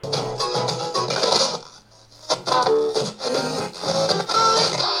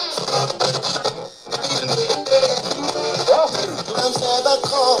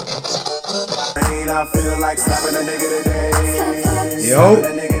I feel like slapping a nigga today. Yo. Slapping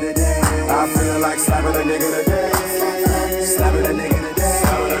a nigga today. I feel like slapping a nigga today. Slapping a nigga today.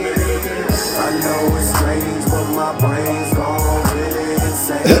 Slapping a nigga today. I know it's strange, but my brain's gone really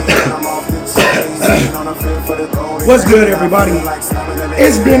insane. I'm off the chain, on a field for the gold. What's good, everybody?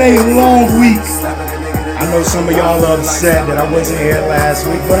 It's been a long week. I know some of y'all are upset that I wasn't here last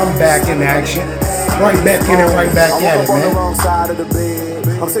week, but I'm back in action. Right back in it, right back at it, man. On the wrong side of the bed.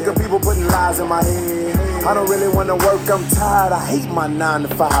 I'm sick of people putting lies in my head. I don't really want to work, I'm tired. I hate my 9 to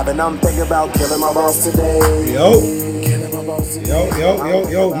 5, and I'm thinking about killing my boss today. Yo,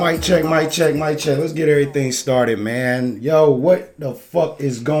 mic check. Let's get everything started, man. Yo, what the fuck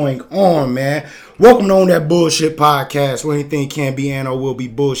is going on, man? Welcome to On That Bullshit Podcast, where anything can be and or will be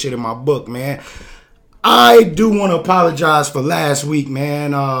bullshit in my book, man. I do want to apologize for last week,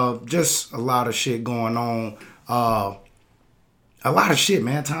 man. Just a lot of shit going on. A lot of shit,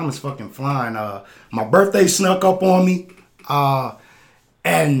 man. Time is fucking flying. My birthday snuck up on me.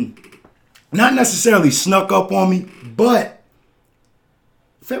 And not necessarily snuck up on me, but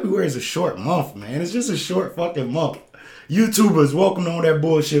February is a short month, man. It's just a short fucking month. YouTubers, welcome to On That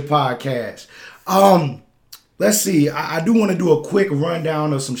Bullshit Podcast. Let's see. I do want to do a quick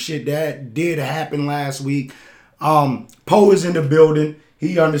rundown of some shit that did happen last week. Poe is in the building.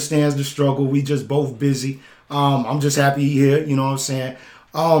 He understands the struggle. We just both busy. I'm just happy he here. You know what I'm saying?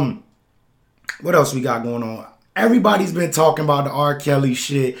 What else we got going on? Everybody's been talking about the r.kelly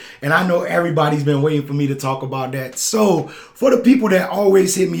shit, and I know everybody's been waiting for me to talk about that. So, for the people that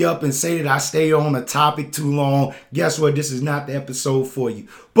always hit me up and say that I stay on a topic too long, guess what? This is not the episode for you.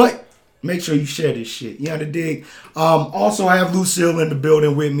 But make sure you share this shit. You know the dig? Also, I have Lucille in the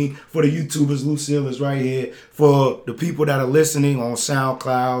building with me. For the YouTubers, Lucille is right here. For the people that are listening on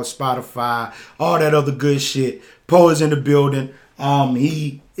SoundCloud, Spotify, all that other good shit, Poe is in the building.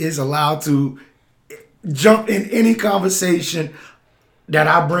 He is allowed to jump in any conversation that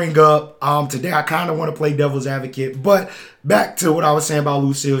I bring up. Today, I kind of want to play devil's advocate. But back to what I was saying about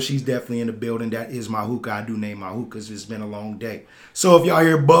Lucille, she's definitely in the building. That is my hookah. I do name my hookahs. It's been a long day. So if y'all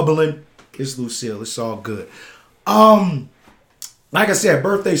hear bubbling, it's Lucille. It's all good. Like I said,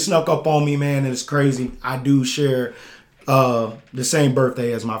 birthday snuck up on me, man, and it's crazy. I do share the same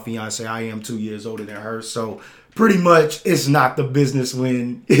birthday as my fiance. I am 2 years older than her, so pretty much it's not the business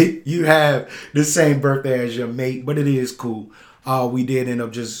when you have the same birthday as your mate, but it is cool. We did end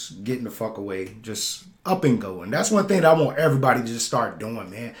up just getting the fuck away, just up and going. That's one thing that I want everybody to just start doing,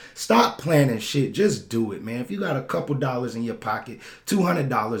 man. Stop planning shit. Just do it, man. If you got a couple dollars in your pocket,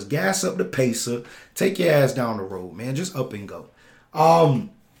 $200, gas up the pacer, take your ass down the road, man. Just up and go. I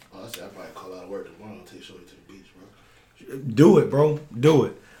probably call out of work tomorrow and take Shorty to the beach, bro. Do it, bro. Do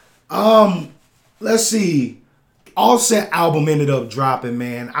it. Let's see. Offset album ended up dropping,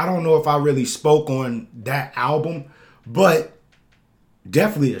 man. I don't know if I really spoke on that album, but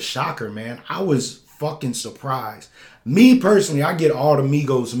definitely a shocker, man. I was fucking surprised. Me personally, I get all the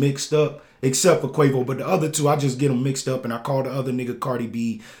Migos mixed up except for Quavo, but the other two I just get them mixed up, and I call the other nigga Cardi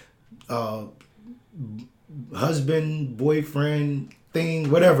B husband, boyfriend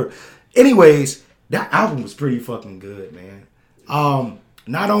thing, whatever. Anyways, that album was pretty fucking good, man.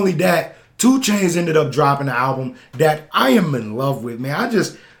 Not only that, 2 Chainz ended up dropping an album that I am in love with, man.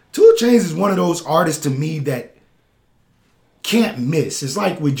 2 Chainz is one of those artists to me that can't miss. It's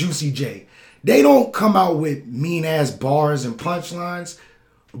like with Juicy J. They don't come out with mean-ass bars and punchlines,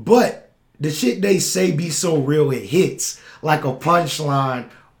 but the shit they say be so real it hits like a punchline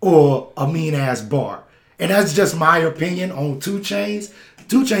or a mean-ass bar. And that's just my opinion on 2 Chainz.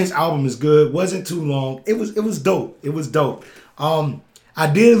 2 Chainz album is good. Wasn't too long. It was dope. It was dope. I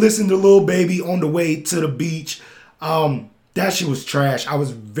did listen to Lil Baby on the way to the beach. That shit was trash. I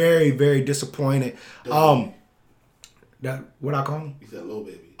was very, very disappointed. That what I call him? You said Lil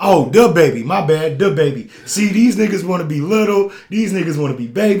Baby. Oh, the baby. My bad. The baby. See, these niggas want to be little. These niggas want to be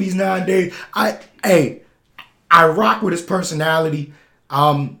babies nowadays. I rock with his personality.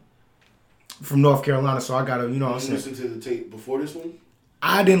 From North Carolina, so I gotta, you know what I'm saying. Listen to the tape before this one?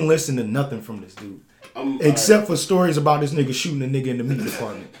 I didn't listen to nothing from this dude. Except for stories about this nigga shooting a nigga in the meat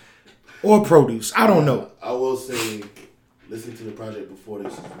department. Or produce. I don't know. I will say, listen to the project before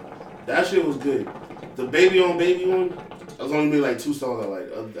this. That shit was good. The Baby on Baby one, I was only made like 2 songs I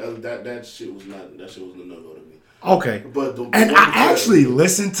like. That shit was not, that shit was a no-go to me. Okay. But and I actually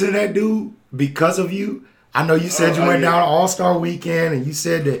listened to that dude because of you. I know you said you went down All-Star Weekend and you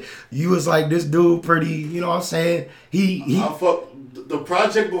said that you was like this dude pretty, you know what I'm saying? The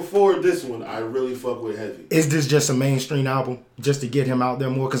project before this one, I really fuck with heavy. Is this just a mainstream album just to get him out there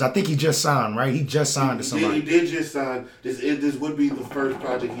more? Because I think he just signed, right? He just signed to somebody. He did just sign. This would be the first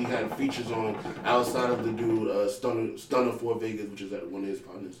project he had features on outside of the dude Stunner for Vegas, which is one of his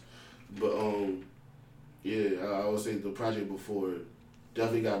partners. But yeah, I would say the project before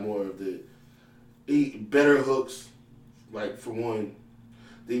definitely got more of the better hooks. Like for one,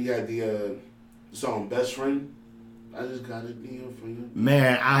 then you had the song "Best Friend." I just got it from you.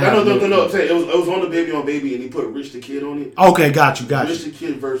 Man, No. I'm saying it was on the Baby on Baby, and he put Rich the Kid on it. Okay, got you. Rich the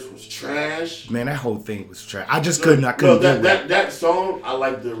Kid verse was trash. Man, that whole thing was trash. I couldn't. That song, I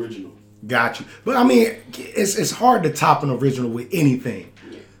like the original. Got you. But I mean, it's hard to top an original with anything.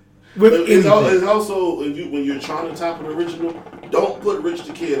 Yeah. With It's anything. also when you're trying to top an original, don't put Rich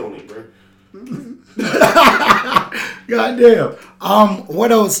the Kid on it, bro. Goddamn.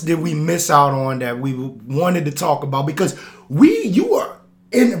 What else did we miss out on that we wanted to talk about? Because you were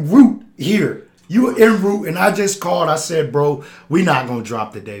en route here. You were en route, and I just called. I said, bro, we not gonna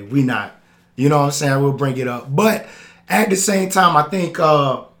drop today. We not. You know what I'm saying? We'll bring it up. But at the same time, I think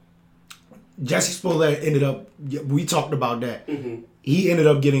Jesse Smollett ended up. We talked about that. Mm-hmm. He ended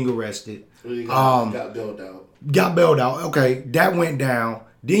up getting arrested. Really got bailed out. Got bailed out. Okay, that went down.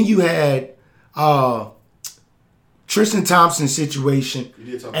 Then you had Tristan Thompson's situation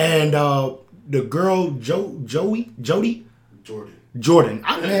and the girl Jody Jordan.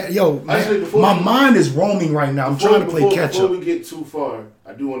 My mind is roaming right now. I'm trying to play catch up. Before we get too far,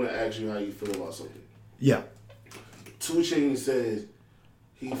 I do want to ask you how you feel about something. Yeah. 2 Chainz says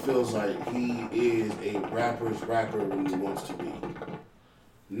he feels like he is a rapper's rapper when he wants to be.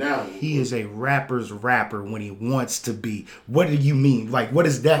 Now he is a rapper's rapper when he wants to be. What do you mean? Like, what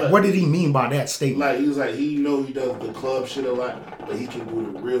is that? What did he mean by that statement? Like, he was like, he does the club shit a lot, but he can do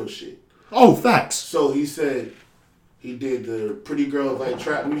the real shit. Oh, facts. So he said he did the Pretty Girls Like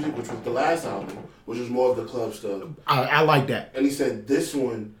Trap Music, which was the last album, which was more of the club stuff. I like that. And he said this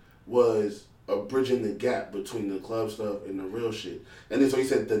one was a bridging the gap between the club stuff and the real shit. And then so he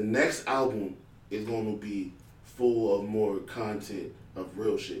said the next album is going to be full of more content of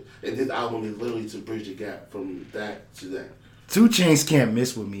real shit. And this album is literally to bridge the gap from that to that. 2 Chainz can't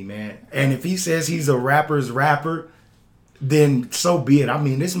miss with me, man. And if he says he's a rapper's rapper, then so be it. I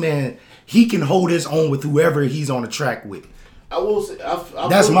mean, this man, he can hold his own with whoever he's on the track with. I will say,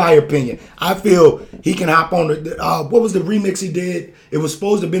 that's my opinion. I feel he can hop on the what was the remix he did? It was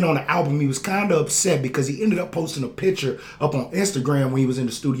supposed to have been on the album. He was kind of upset because he ended up posting a picture up on Instagram when he was in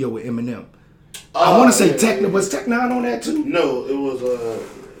the studio with Eminem. I want to say was Tech Nine on that too? No, it was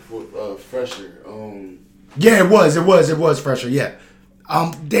Fresher. Yeah, it was Fresher. Yeah.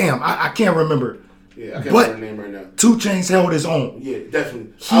 Damn, I can't remember. Yeah, I can't remember the name right now. 2 Chainz held his own. Yeah,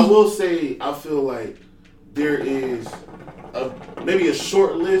 definitely. I will say, I feel like there is maybe a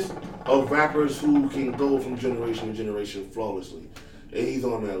short list of rappers who can go from generation to generation flawlessly, and he's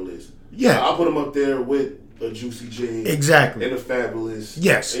on that list. Yeah, I'll put him up there with a Juicy J, exactly, and a Fabulous.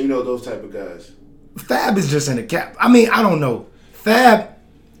 Yes, and those type of guys. Fab is just in the cap. I mean, I don't know. Fab,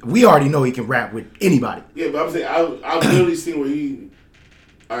 we already know he can rap with anybody. Yeah, but I'm saying I've literally seen where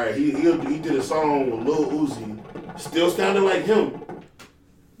he did a song with Lil Uzi, still sounded like him.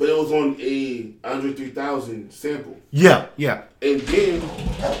 But it was on a Andre 3000 sample. Yeah. And then...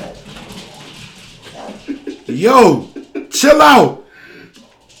 Yo, chill out.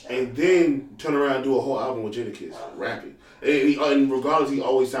 And then turn around and do a whole album with Jadakiss, rapping. And regardless, he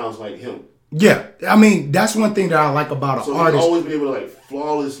always sounds like him. Yeah, I mean, that's one thing that I like about an artist. He's always been able to,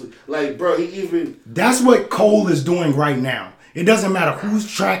 flawlessly... bro, he even... That's what Cole is doing right now. It doesn't matter whose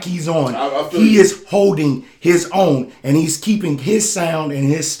track he's on. He is holding his own, and he's keeping his sound and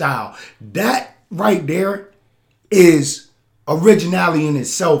his style. That right there is originality in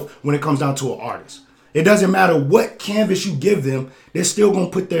itself when it comes down to an artist. It doesn't matter what canvas you give them, they're still going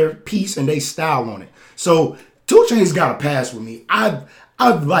to put their piece and their style on it. So 2 Chainz got a pass with me.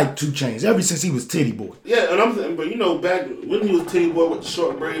 I've liked 2 Chainz ever since he was Titty Boy. Yeah, and I'm saying, but back when he was Titty Boy with the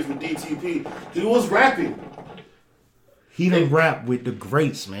short braids with DTP, he was rapping. He done rap with the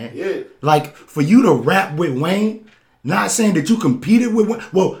greats, man. Yeah. Like, for you to rap with Wayne, not saying that you competed with Wayne,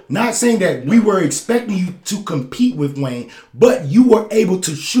 well, not saying that we were expecting you to compete with Wayne, but you were able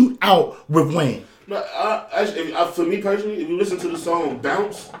to shoot out with Wayne. No, for me personally, if you listen to the song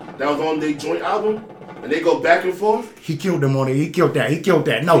Bounce, that was on their joint album, and they go back and forth. He killed them on it. He killed that. He killed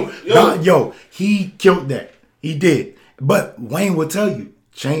that. He killed that. He did. But Wayne will tell you,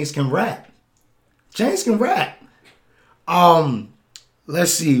 Chainz can rap. Chainz can rap.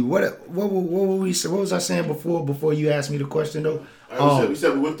 Let's see. What was I saying before you asked me the question though? We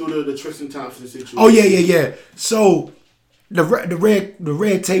said we went through the Tristan Thompson situation. Oh yeah. So the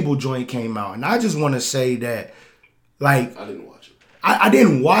red table joint came out, and I just want to say that, like, I didn't watch it. I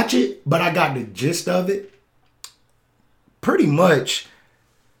didn't watch it, but I got the gist of it. Pretty much.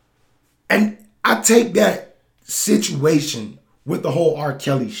 And I take that situation with the whole R.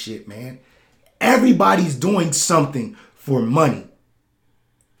 Kelly shit, man. Everybody's doing something for money.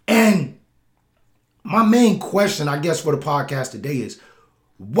 And my main question, I guess, for the podcast today is,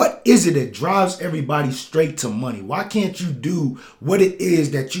 what is it that drives everybody straight to money? Why can't you do what it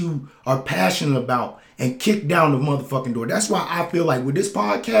is that you are passionate about and kick down the motherfucking door? That's why I feel like with this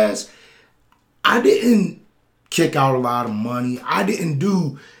podcast, I didn't kick out a lot of money. I didn't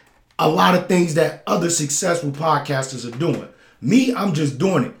do a lot of things that other successful podcasters are doing. Me, I'm just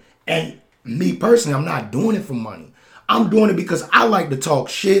doing it. And me personally, I'm not doing it for money. I'm doing it because I like to talk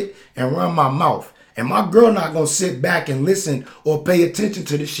shit and run my mouth. And my girl not going to sit back and listen or pay attention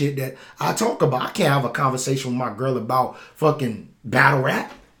to the shit that I talk about. I can't have a conversation with my girl about fucking battle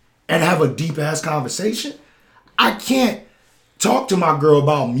rap and have a deep ass conversation. I can't talk to my girl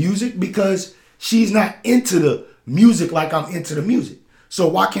about music because she's not into the music like I'm into the music. So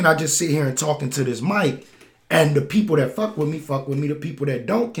why can't I just sit here and talk into this mic, and the people that fuck with me. The people that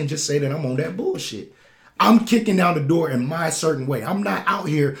don't can just say that I'm on that bullshit. I'm kicking down the door in my certain way. I'm not out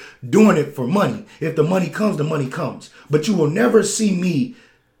here doing it for money. If the money comes, the money comes. But you will never see me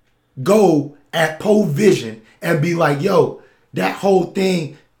go at Pole Vision and be like, yo, that whole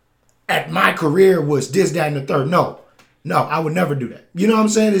thing at my career was this, that, and the third. No, I would never do that. You know what I'm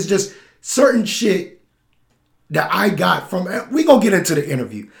saying? It's just certain shit that I got from, we gonna get into the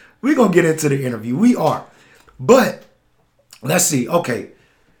interview. We are. But let's see. Okay.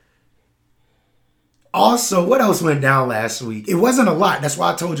 Also, what else went down last week? It wasn't a lot. That's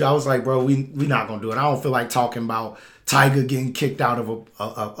why I told you, I was like, bro, we not going to do it. I don't feel like talking about Tiger getting kicked out of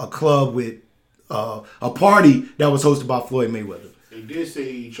a club with a party that was hosted by Floyd Mayweather. He did say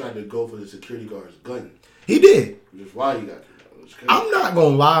he tried to go for the security guard's gun. He did. That's why he got kicked out. I'm not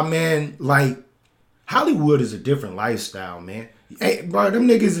going to lie, man. Like, Hollywood is a different lifestyle, man. Hey, bro, them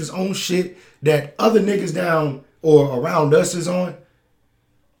niggas is on shit that other niggas down or around us is on.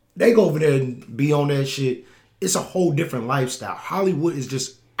 They go over there and be on that shit. It's a whole different lifestyle. Hollywood is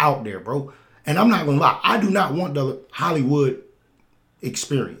just out there, bro. And I'm not going to lie. I do not want the Hollywood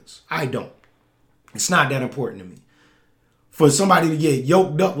experience. I don't. It's not that important to me. For somebody to get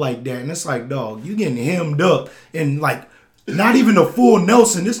yoked up like that, and it's like, dog, you getting hemmed up and like not even a full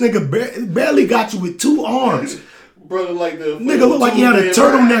Nelson. This nigga barely got you with two arms. Brother, like the nigga look like he had a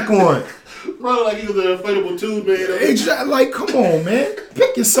turtleneck on. Bro, like he was an inflatable tube, man. Exactly. Like, come on, man.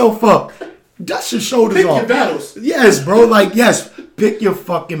 Pick yourself up. Dust your shoulders pick off. Pick your battles. Yes, bro. Like, yes. Pick your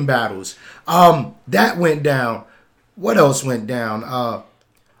fucking battles. That went down. What else went down?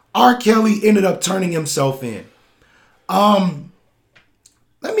 R. Kelly ended up turning himself in.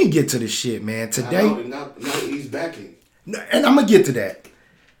 Let me get to the shit, man. Today. Now he's backing. And I'm going to get to that.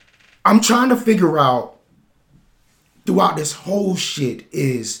 I'm trying to figure out throughout this whole shit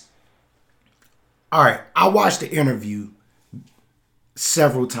is, all right, I watched the interview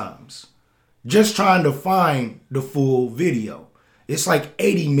several times, just trying to find the full video. It's like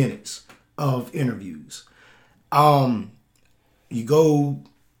 80 minutes of interviews. You go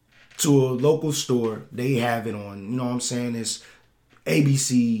to a local store, they have it on, you know what I'm saying? It's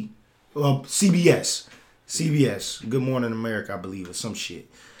ABC, CBS, Good Morning America, I believe, or some shit.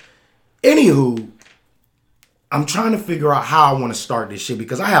 Anywho, I'm trying to figure out how I want to start this shit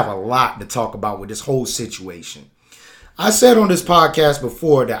because I have a lot to talk about with this whole situation. I said on this podcast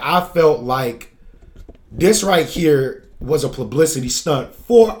before that I felt like this right here was a publicity stunt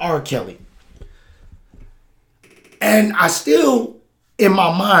for R. Kelly. And I still, in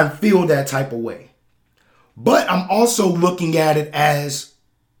my mind, feel that type of way. But I'm also looking at it as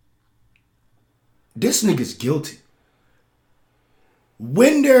this nigga's guilty.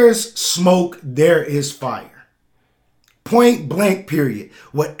 When there's smoke, there is fire. Point blank, period.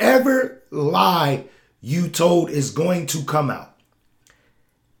 Whatever lie you told is going to come out.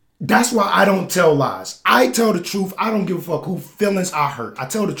 That's why I don't tell lies. I tell the truth. I don't give a fuck who feelings I hurt. I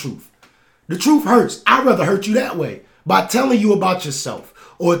tell the truth. The truth hurts. I'd rather hurt you that way by telling you about yourself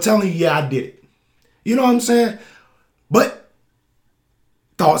or telling you, yeah, I did it. You know what I'm saying? But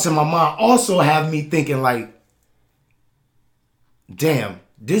thoughts in my mind also have me thinking like, damn,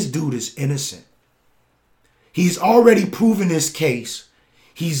 this dude is innocent. He's already proven his case.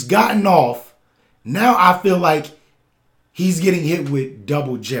 He's gotten off. Now I feel like he's getting hit with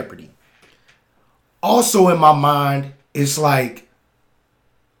double jeopardy. Also in my mind, it's like,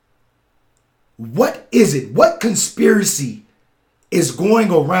 what is it? What conspiracy is going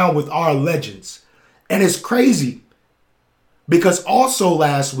around with our legends? And it's crazy. Because also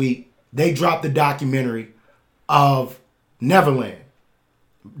last week, they dropped the documentary of Neverland.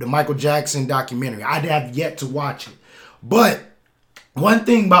 The Michael Jackson documentary. I have yet to watch it. But one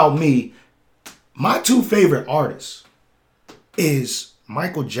thing about me, my two favorite artists is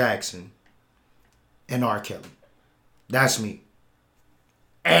Michael Jackson and R. Kelly. That's me.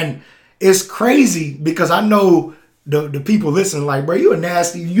 And it's crazy because I know the people listening like, bro, you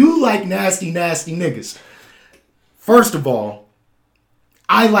like nasty niggas. First of all,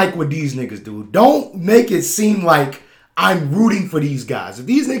 I like what these niggas do. Don't make it seem like I'm rooting for these guys. If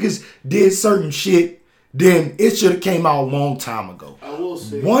these niggas did certain shit, then it should have came out a long time ago. I will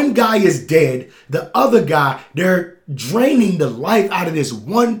say, one guy is dead. The other guy, they're draining the life out of this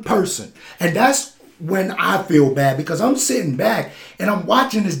one person. And that's when I feel bad because I'm sitting back and I'm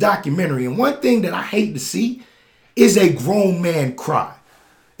watching this documentary. And one thing that I hate to see is a grown man cry.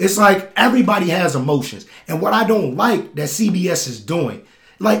 It's like everybody has emotions. And what I don't like that CBS is doing,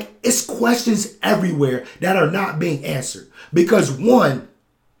 like, it's questions everywhere that are not being answered. Because one,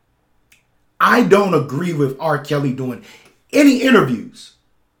 I don't agree with R. Kelly doing any interviews.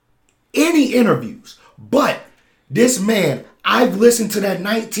 But this man, I've listened to that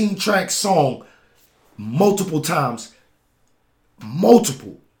 19-track song multiple times.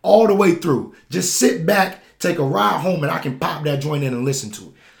 All the way through. Just sit back, take a ride home, and I can pop that joint in and listen to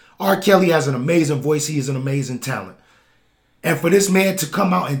it. R. Kelly has an amazing voice. He is an amazing talent. And for this man to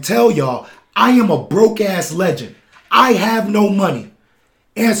come out and tell y'all, I am a broke-ass legend. I have no money.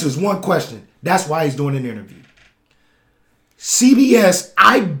 Answers one question. That's why he's doing an interview. CBS,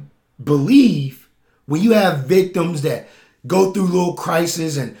 I believe, when you have victims that go through little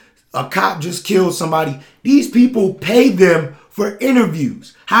crises and a cop just kills somebody, these people pay them for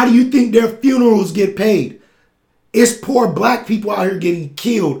interviews. How do you think their funerals get paid? It's poor black people out here getting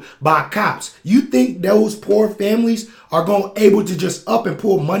killed by cops. You think those poor families are able to just up and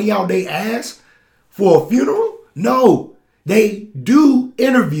pull money out their ass for a funeral? No. They do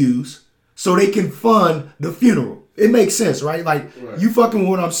interviews so they can fund the funeral. It makes sense, right? Like, right. You fucking with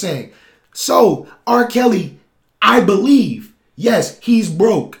what I'm saying. So, R. Kelly, I believe, yes, he's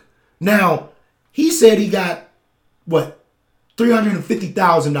broke. Now, he said he got,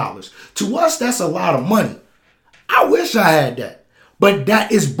 $350,000. To us, that's a lot of money. I wish I had that. But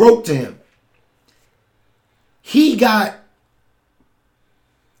that is broke to him. He got,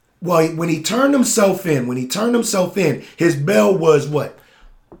 when he turned himself in, his bail was what?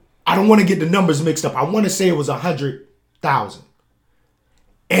 I don't want to get the numbers mixed up. I want to say it was 100,000.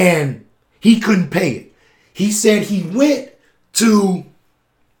 And he couldn't pay it. He said he went to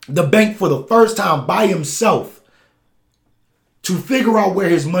the bank for the first time by himself to figure out where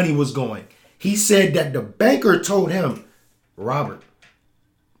his money was going. He said that the banker told him, Robert,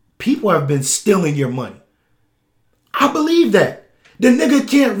 people have been stealing your money. I believe that. The nigga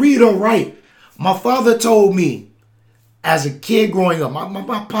can't read or write. My father told me as a kid growing up,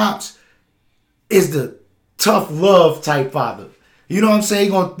 my pops is the tough love type father. You know what I'm saying?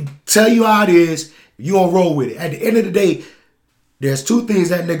 He gonna tell you how it is. You gonna roll with it. At the end of the day, there's two things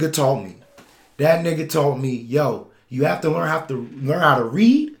that nigga taught me. That nigga taught me, yo, you have to learn how to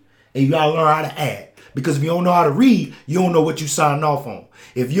read, and you gotta learn how to add. Because if you don't know how to read, you don't know what you signing off on.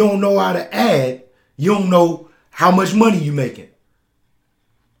 If you don't know how to add, you don't know how much money you making.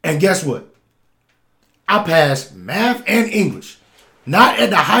 And guess what? I passed math and English. Not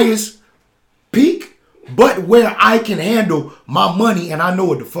at the highest peak, but where I can handle my money and I know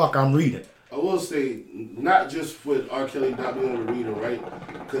what the fuck I'm reading. I will say, not just with R. Kelly not being able to read and write,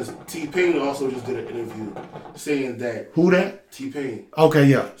 because T-Pain also just did an interview saying that... Who that? T-Pain. Okay,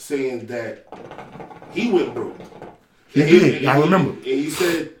 yeah. Saying that he went broke. He did, I remember. And he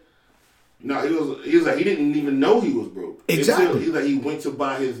said, no, he was like, he didn't even know he was broke. Exactly. He went to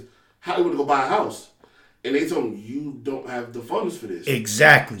buy he went to go buy a house. And they told him, you don't have the funds for this.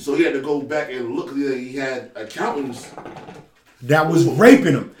 Exactly. So he had to go back and look. He had accountants that was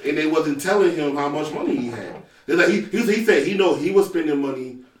raping him, and they wasn't telling him how much money he had. They're like, he said he was spending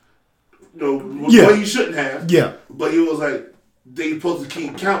money, where he shouldn't have. Yeah. But he was like, they supposed to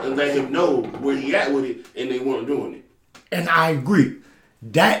keep count and let him know where he at with it, and they weren't doing it. And I agree.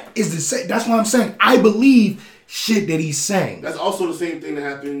 That's what I'm saying. I believe shit that he's saying. That's also the same thing that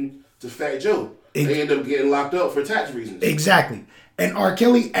happened to Fat Joe. They ended up getting locked up for tax reasons. Exactly. And R.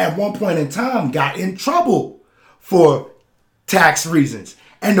 Kelly at one point in time got in trouble for tax reasons.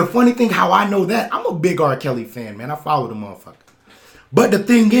 And the funny thing, how I know that, I'm a big R. Kelly fan, man. I follow the motherfucker. But the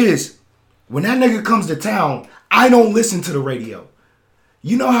thing is, when that nigga comes to town, I don't listen to the radio.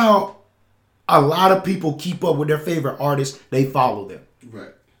 You know how a lot of people keep up with their favorite artists, they follow them.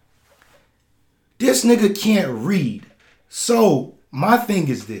 Right. This nigga can't read. So my thing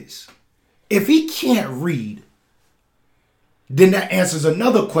is this. If he can't read, then that answers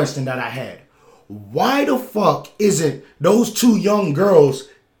another question that I had. Why the fuck isn't those two young girls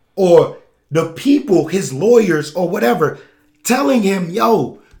or the people, his lawyers or whatever, telling him,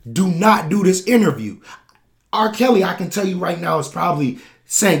 yo, do not do this interview? R. Kelly, I can tell you right now, is probably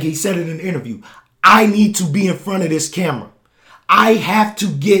saying, he said it in an interview, I need to be in front of this camera. I have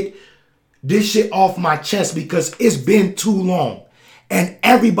to get this shit off my chest because it's been too long. And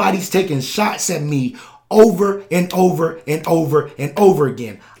everybody's taking shots at me over and over and over and over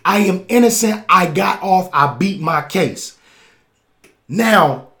again. I am innocent. I got off. I beat my case.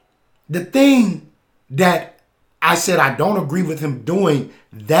 Now, the thing that I said I don't agree with him doing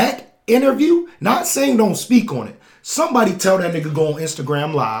that interview, not saying don't speak on it. Somebody tell that nigga go on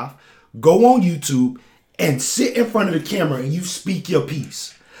Instagram Live, go on YouTube, and sit in front of the camera and you speak your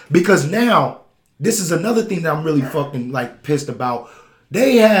piece. Because now, this is another thing that I'm really fucking like pissed about.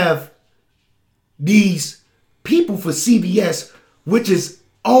 They have these people for CBS, which is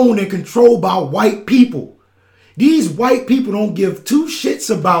owned and controlled by white people. These white people don't give two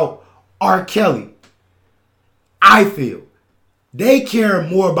shits about R. Kelly. I feel. They care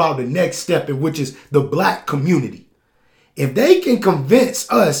more about the next step, in which is the black community. If they can convince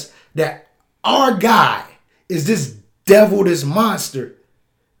us that our guy is this devil, this monster,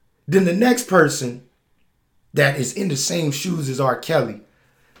 then the next person that is in the same shoes as R. Kelly,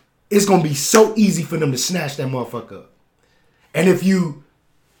 it's going to be so easy for them to snatch that motherfucker up. And if you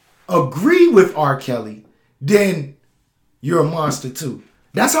agree with R. Kelly, then you're a monster too.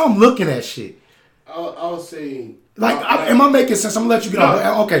 That's how I'm looking at shit. I was saying... am I making sense? I'm going to let you get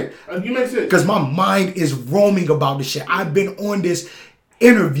on. Okay. You make sense. Because my mind is roaming about this shit. I've been on this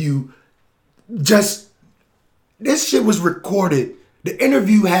interview this shit was recorded. The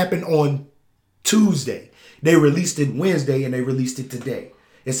interview happened on Tuesday. They released it Wednesday and they released it today.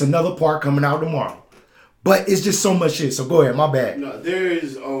 It's another part coming out tomorrow. But it's just so much shit. So go ahead, my bad. No,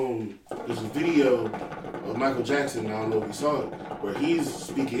 there's a video of Michael Jackson, I don't know if you saw it, where he's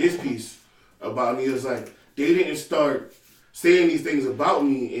speaking his piece about me. He was like, they didn't start saying these things about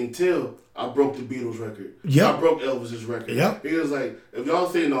me until I broke the Beatles record. Yep. I broke Elvis's record. Yep. He was like, if y'all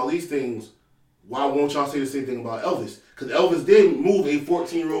saying all these things, why won't y'all say the same thing about Elvis? Because Elvis did move a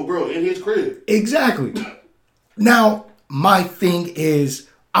 14-year-old girl in his crib. Exactly. Now, my thing is,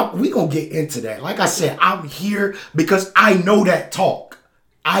 we going to get into that. Like I said, I'm here because I know that talk.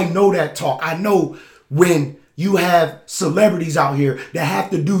 I know when you have celebrities out here that have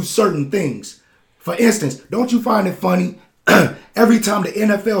to do certain things. For instance, don't you find it funny? Every time the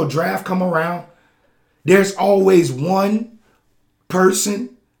NFL draft come around, there's always one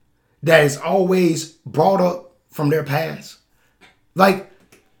person that is always brought up from their past. Like,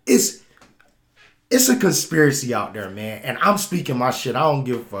 it's a conspiracy out there, man. And I'm speaking my shit. I don't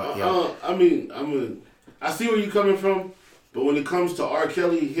give a fuck, yo. I see where you're coming from, but when it comes to R.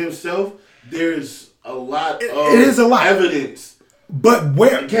 Kelly himself, there's a lot of evidence. But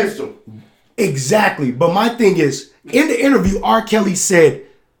where against him. Exactly. But my thing is, in the interview, R. Kelly said,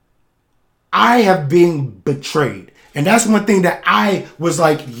 I have been betrayed. And that's one thing that I was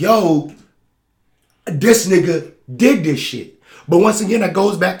like, yo, this nigga did this shit. But once again, that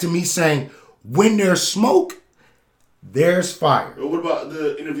goes back to me saying, when there's smoke, there's fire. What about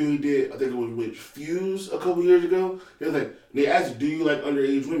the interview he did, I think it was with Fuse a couple years ago? They asked, do you like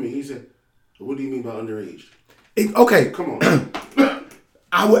underage women? He said, what do you mean by underage? Okay. Come on.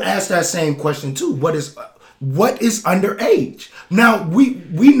 I would ask that same question too. What is underage? Now we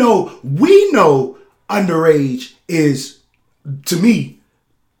know underage is, to me,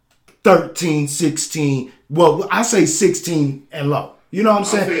 13, 16. Well, I say 16 and low. You know what I'm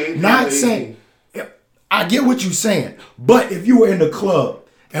saying? Not saying. I get what you're saying, but if you were in the club,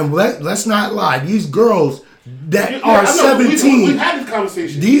 and let's not lie, these girls that are 17, we had this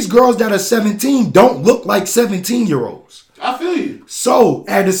conversation. These girls that are 17 don't look like 17-year-olds. I feel you. So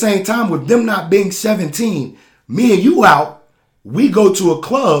at the same time, with them not being 17, me and you out, we go to a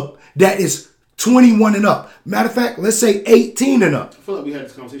club that is 21 and up. Matter of fact, let's say 18 and up. I feel like we had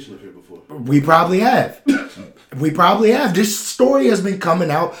this conversation up here before. We probably have. This story has been coming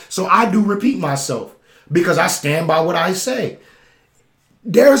out, so I do repeat myself because I stand by what I say.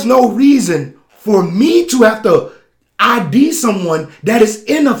 There's no reason for me to have to ID someone that is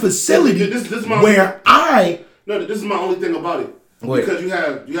in a facility this is this is my only thing about it. Wait. Because you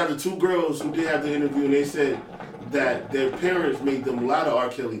have the two girls who did have the interview and they said that their parents made them lie to R.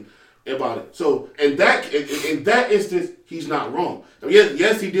 Kelly about it. So in that instance, he's not wrong.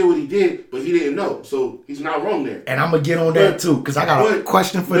 Yes, he did what he did, but he didn't know. So he's not wrong there. And I'm gonna get on that too, because I got a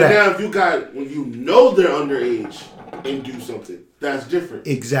question for that. Now, when you know they're underage, and do something. That's different.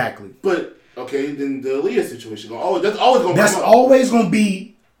 Exactly. But okay, then the Aaliyah situation. That's always going. That's always going to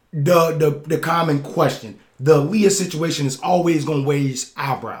be the common question. The Aaliyah situation is always going to raise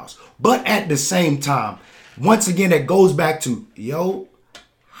eyebrows. But at the same time, once again, that goes back to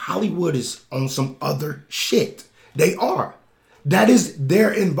Hollywood is on some other shit. They are. That is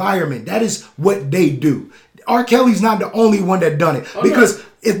their environment. That is what they do. R. Kelly's not the only one that done it. Because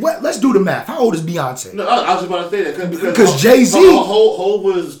let's do the math. How old is Beyonce? No, I was just about to say that because Jay-Z Hov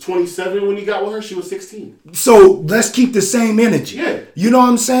was 27 when he got with her. She was 16. So let's keep the same energy. Yeah. You know what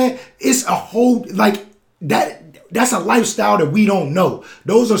I'm saying? It's a whole that's a lifestyle that we don't know.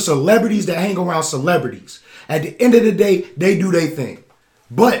 Those are celebrities that hang around celebrities. At the end of the day, they do their thing.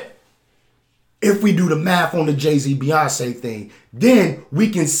 But if we do the math on the Jay-Z Beyonce thing, then we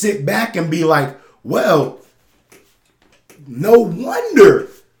can sit back and be like, well, no wonder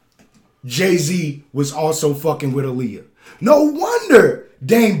Jay-Z was also fucking with Aaliyah. No wonder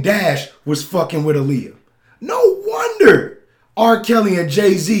Dame Dash was fucking with Aaliyah. No wonder R. Kelly and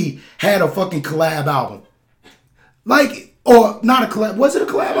Jay-Z had a fucking collab album. Or not a collab. Was it a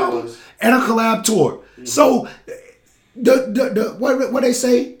collab album? And a collab tour. Mm-hmm. So the what they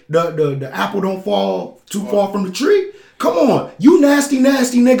say? The apple don't fall too far from the tree. Come on, you nasty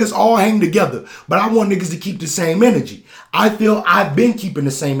niggas all hang together. But I want niggas to keep the same energy. I feel I've been keeping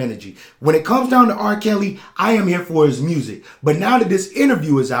the same energy. When it comes down to R. Kelly, I am here for his music. But now that this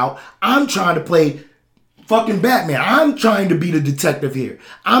interview is out, I'm trying to play fucking Batman. I'm trying to be the detective here.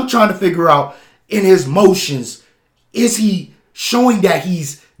 I'm trying to figure out in his motions, is he showing that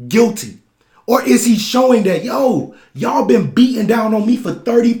he's guilty? Or is he showing that, y'all been beating down on me for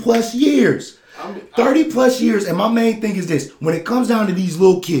 30 plus years? 30 plus years, and my main thing is this. When it comes down to these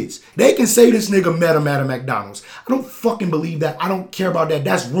little kids, they can say this nigga met him at a McDonald's. I don't fucking believe that. I don't care about that.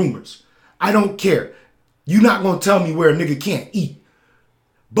 That's rumors. I don't care. You're not going to tell me where a nigga can't eat.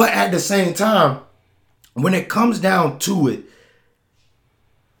 But at the same time, when it comes down to it,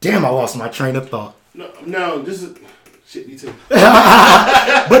 damn, I lost my train of thought. No, this is... Shit, me too.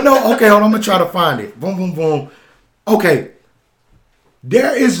 But no, okay, hold on. I'm going to try to find it. Boom, boom, boom. Okay.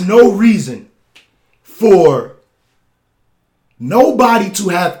 There is no reason for nobody to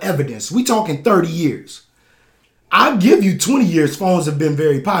have evidence. We talking 30 years. I'll give you 20 years phones have been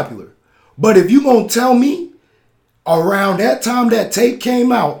very popular. But if you gonna tell me around that time that tape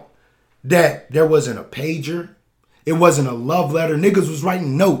came out that there wasn't a pager, it wasn't a love letter, niggas was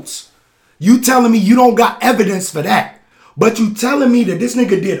writing notes. You telling me you don't got evidence for that. But you telling me that this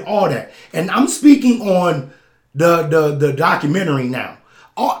nigga did all that. And I'm speaking on the documentary now.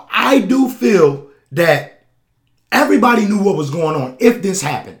 I do feel that everybody knew what was going on if this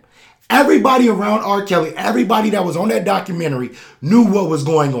happened. Everybody around R. Kelly, everybody that was on that documentary knew what was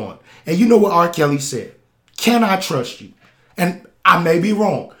going on. And you know what R. Kelly said? Can I trust you? And I may be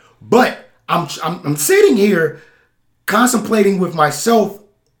wrong, but I'm sitting here contemplating with myself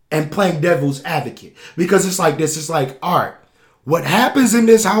and playing devil's advocate. Because it's like this. It's like, all right, what happens in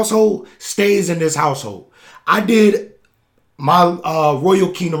this household stays in this household. I did my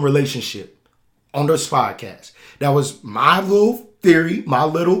Royal Kingdom relationship on this podcast. That was my little theory, my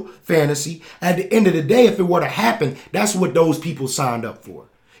little fantasy. At the end of the day, if it were to happen, that's what those people signed up for.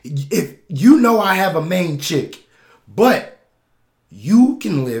 If you know I have a main chick, but you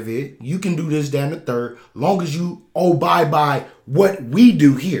can live it, you can do this, that, and the third, long as you abide by what we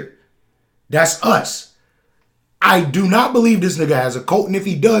do here. That's us. I do not believe this nigga has a cult, and if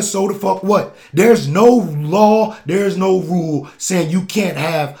he does, so the fuck what? There's no law, there's no rule saying you can't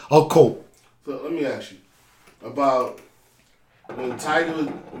have a cult. So let me ask you about when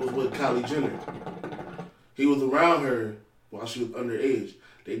Tiger was with Kylie Jenner. He was around her while she was underage.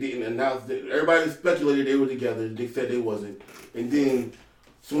 They didn't announce that. Everybody speculated they were together. They said they wasn't. And then,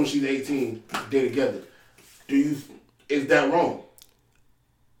 as soon as she's 18, they're together. Is that wrong?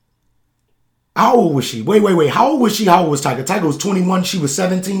 How old was she? Wait. How old was she? How old was Tiger? Tiger was 21. She was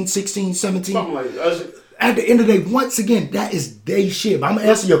 17, 16, 17. Something like that. At the end of the day, once again, that is they shit. I'm going to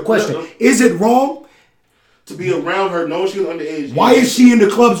answer your question. Is it wrong? To be around her, knowing she was underage. Why is she in the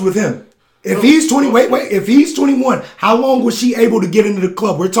clubs with him? If he's 20, if he's 21, how long was she able to get into the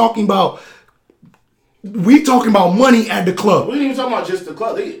club? We talking about money at the club. We ain't even talking about just the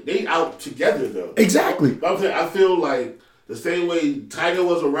club. They out together though. Exactly. But I'm saying, I feel like the same way Tiger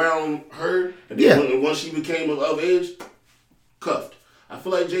was around her, and then once she became of age, cuffed. I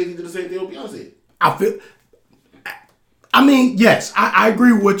feel like Jay-Z did the same thing with Beyonce. Yes, I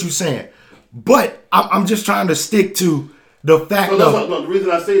agree with what you're saying. But I'm just trying to stick to the fact the reason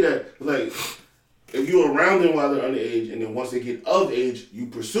I say that is like, if you're around them while they're underage and then once they get of age, you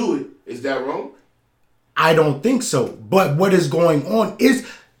pursue it, is that wrong? I don't think so. But what is going on is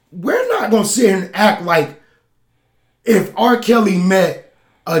we're not going to sit here and act like if R. Kelly met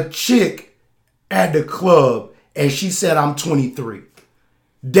a chick at the club and she said, I'm 23,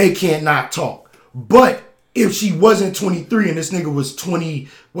 they can't not talk. But if she wasn't 23 and this nigga was 20,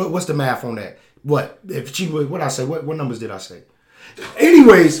 what's the math on that? What? If she was, what I say? What numbers did I say?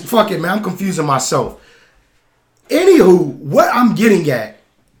 Anyways, fuck it, man. I'm confusing myself. Anywho, what I'm getting at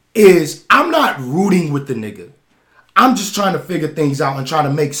is I'm not rooting with the nigga. I'm just trying to figure things out and trying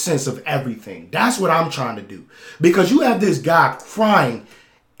to make sense of everything. That's what I'm trying to do. Because you have this guy crying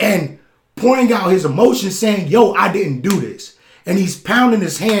and pouring out his emotions saying, yo, I didn't do this. And he's pounding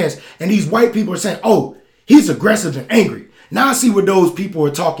his hands and these white people are saying, oh, he's aggressive and angry. Now I see what those people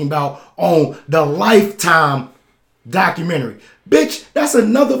are talking about on the Lifetime documentary. Bitch, that's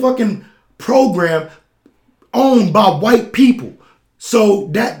another fucking program owned by white people. So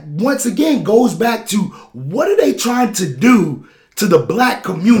that once again goes back to what are they trying to do to the black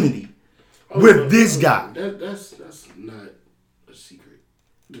community with this guy? That's not a secret.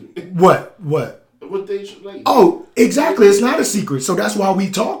 What? What they like? Oh, exactly. It's not a secret. So that's why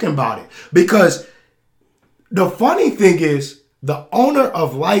we talking about it. Because the funny thing is, the owner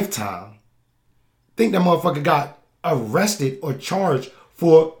of Lifetime, I think that motherfucker got arrested or charged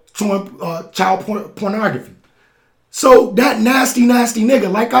for child pornography. So that nasty nigga,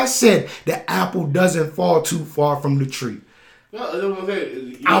 like I said, the apple doesn't fall too far from the tree.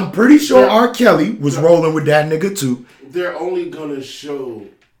 I'm pretty sure R. Kelly was rolling with that nigga too. They're only gonna show,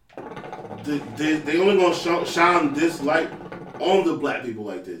 they only gonna shine this light on the black people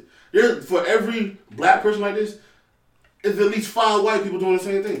like this. For every black person like this, there's at least 5 white people doing the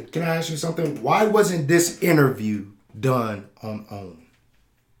same thing. Can I ask you something? Why wasn't this interview done on OWN?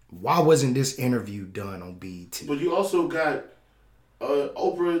 Why wasn't this interview done on BET? But you also got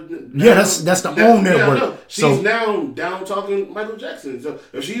Oprah. Now, yeah, that's the OWN network. Yeah, she's now down talking Michael Jackson. So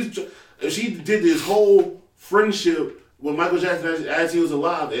if she did this whole friendship with Michael Jackson as he was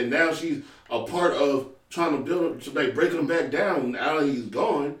alive, and now she's a part of trying to build him, like breaking him back down now that he's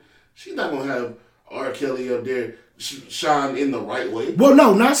gone, she's not gonna have R. Kelly up there shine in the right way. Well,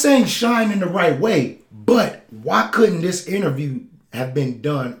 no, not saying shine in the right way, but why couldn't this interview have been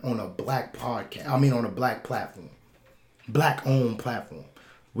done on a black podcast? I mean, on a black platform, black-owned platform.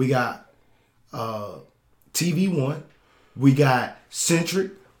 We got TV One, we got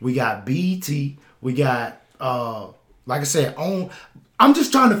Centric, we got BET, we got like I said, OWN. I'm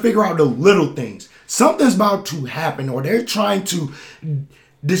just trying to figure out the little things. Something's about to happen, or they're trying to.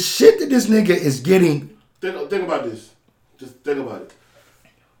 The shit that this nigga is getting. Think about this. Just think about it.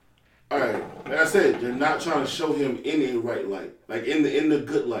 All right, like I said, they're not trying to show him in a right light, like in the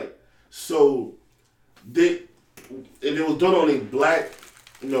good light. So, if it was done on a black,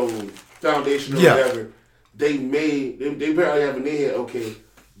 foundation or whatever, they barely have in their head, okay,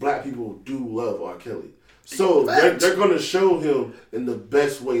 black people do love R. Kelly, so they're gonna show him in the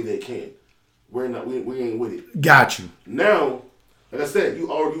best way they can. We ain't with it. Got you. Now, like I said, you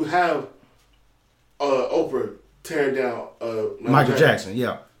have Oprah tearing down Michael Jackson.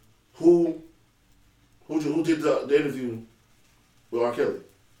 Yeah. Who did the interview with R. Kelly?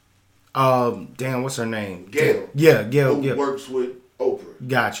 Damn, what's her name? Gail. Yeah, Gail. Who works with Oprah.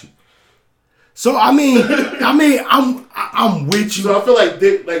 Got you. So I'm with you. So I feel like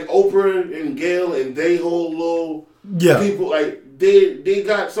Oprah and Gail and they whole little people, like they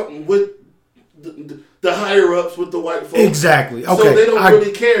got something with the higher ups with the white folks. Exactly. Okay. So they don't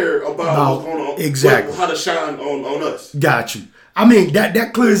really care about what's going on. Exactly. How to shine on us. Got you. I mean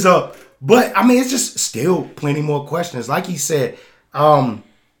that clears up, but I mean it's just still plenty more questions. Like he said,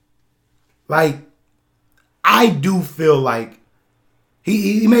 like I do feel like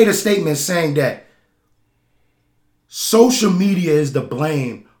he made a statement saying that social media is the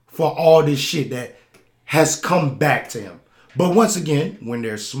blame for all this shit that has come back to him. But once again, when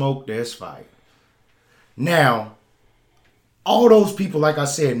there's smoke, there's fire. Now, all those people, like I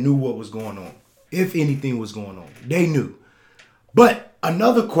said, knew what was going on. If anything was going on, they knew. But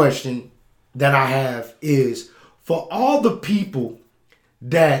another question that I have is for all the people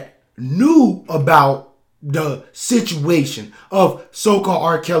that knew about the situation of so-called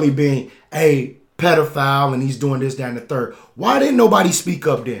R. Kelly being a pedophile and he's doing this, that, and the third, why didn't nobody speak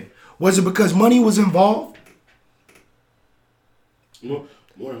up then? Was it because money was involved? More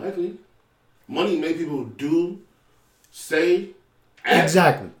than likely. Money made people say, act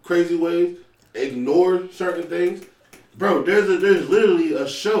exactly crazy ways, ignore certain things. Bro, there's literally a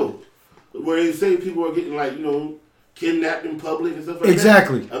show where they say people are getting kidnapped in public and stuff like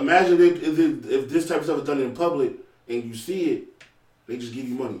exactly. that. Imagine if this type of stuff is done in public and you see it, they just give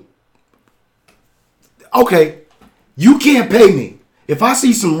you money. okay, you can't pay me. If I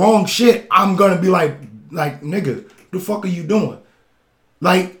see some wrong shit, I'm gonna be like, nigga, the fuck are you doing?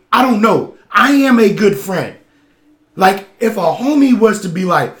 Like, I don't know. I am a good friend. Like, if a homie was to be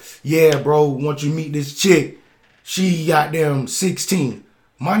like, yeah, bro, once you meet this chick, she goddamn 16.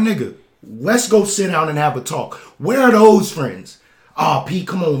 My nigga, let's go sit down and have a talk. Where are those friends? Oh, P,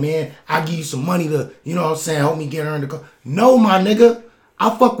 come on, man. I give you some money to, you know what I'm saying, help me get her in the car. No, my nigga.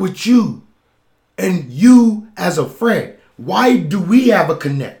 I fuck with you. And you as a friend. Why do we have a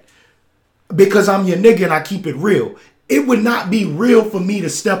connect? Because I'm your nigga and I keep it real. It would not be real for me to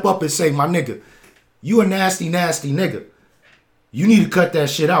step up and say, my nigga, you a nasty, nasty nigga. You need to cut that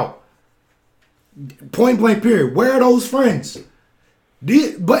shit out. Point blank period. Where are those friends?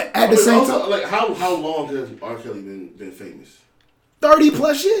 But at the same time, like how long has R. Kelly been famous? 30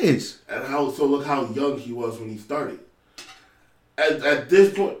 plus years. And look how young he was when he started. At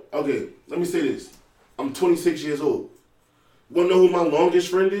this point, okay, let me say this. I'm 26 years old. Want to know who my longest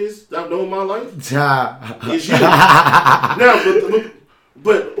friend is that I've known in my life? It's you. Now,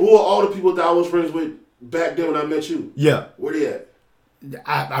 but who are all the people that I was friends with back then when I met you? Yeah. Where they at?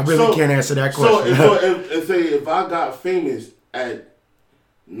 I really can't answer that question. So say if I got famous at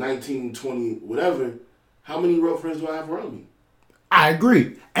 19, 20, whatever, how many real friends do I have around me? I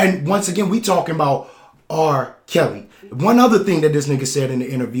agree. And once again, we talking about R. Kelly. One other thing that this nigga said in the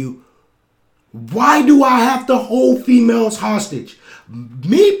interview, why do I have to hold females hostage?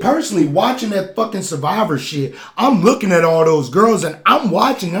 Me personally, watching that fucking Survivor shit, I'm looking at all those girls and I'm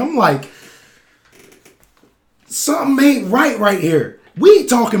watching, I'm like, something ain't right here. We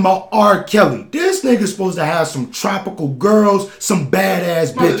talking about R. Kelly. This nigga's supposed to have some tropical girls, some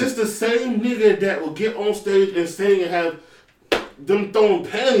badass bitches. This the same nigga that will get on stage and sing and have them throwing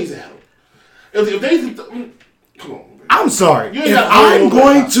panties at him. If they come on, man. I'm sorry. If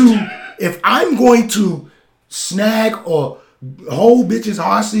I'm going to snag or hold bitches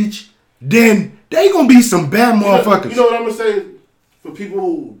hostage, then they gonna be some bad motherfuckers. You know what I'm gonna say for people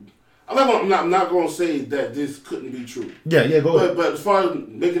who I'm not gonna say that this couldn't be true. Yeah, go ahead. But as far as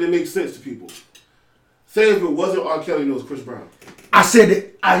making it make sense to people, say if it wasn't R. Kelly, it was Chris Brown. I said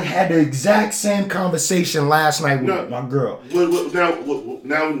that I had the exact same conversation last night with my girl.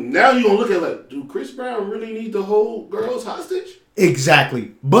 Now you gonna look at like, do Chris Brown really need to hold girls hostage?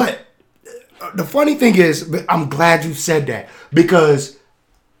 Exactly. But the funny thing is, I'm glad you said that because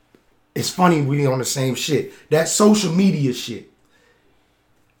it's funny we on the same shit. That social media shit.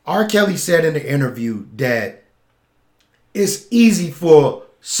 R. Kelly said in the interview that it's easy for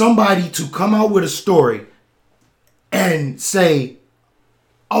somebody to come out with a story and say,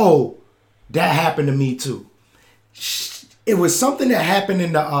 oh, that happened to me too. It was something that happened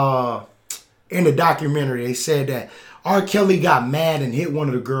in the documentary. They said that R. Kelly got mad and hit one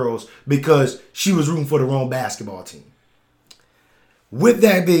of the girls because she was rooting for the wrong basketball team. With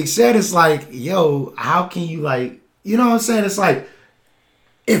that being said, it's like, yo, how can you you know what I'm saying? It's like,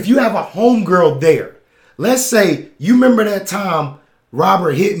 if you have a homegirl there, let's say you remember that time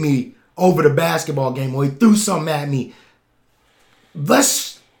Robert hit me over the basketball game or he threw something at me.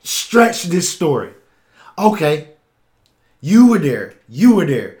 Let's stretch this story. Okay, you were there.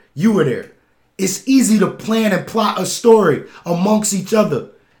 It's easy to plan and plot a story amongst each other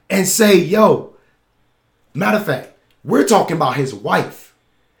and say, yo, matter of fact, we're talking about his wife.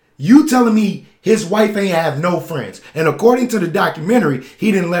 You telling me his wife ain't have no friends. And according to the documentary,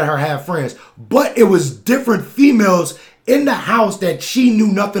 he didn't let her have friends. But it was different females in the house that she knew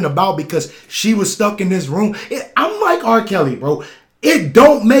nothing about because she was stuck in this room. I'm like R. Kelly, bro. It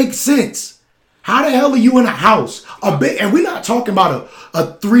don't make sense. How the hell are you in a house? And we're not talking about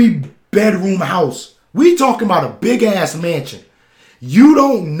a 3-bedroom house. We talking about a big ass mansion. You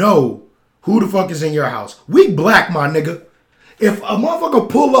don't know who the fuck is in your house. We black, my nigga. If a motherfucker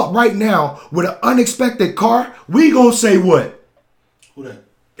pull up right now with an unexpected car, we gonna say what? Who that?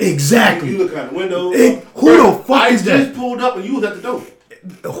 Exactly. You looking out the window. Who the fuck is that? I just pulled up and you was at the door.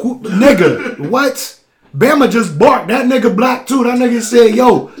 Nigga, what? Bama just barked. That nigga black too. That nigga said,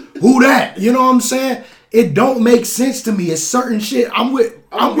 yo, who that? You know what I'm saying? It don't make sense to me. It's certain shit. I'm with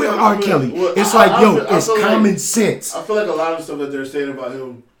R. Kelly. It's it's common sense. I feel like a lot of stuff that they're saying about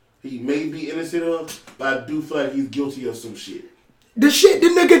him, he may be innocent of, but I do feel like he's guilty of some shit. The shit the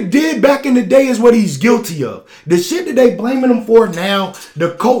nigga did back in the day is what he's guilty of. The shit that they blaming him for now,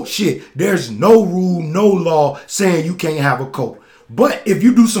 the coat shit, there's no rule, no law saying you can't have a coat. But if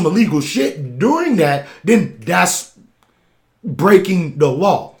you do some illegal shit during that, then that's breaking the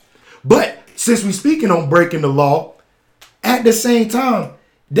law. But since we speaking on breaking the law, at the same time,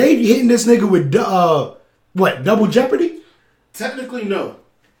 they hitting this nigga with double jeopardy? Technically, no.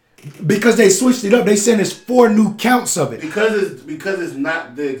 Because they switched it up. They said it's 4 new counts of it. Because it's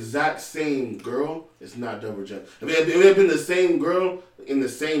not the exact same girl, it's not double jeopardy. I mean, if it had been the same girl in the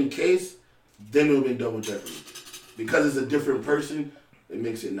same case, then it would have been double jeopardy. Because it's a different person, it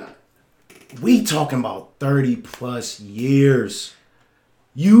makes it not. We talking about 30 plus years.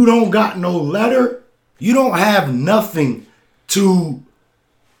 You don't got no letter. You don't have nothing to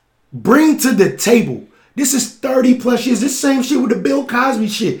bring to the table. This is 30 plus years. This same shit with the Bill Cosby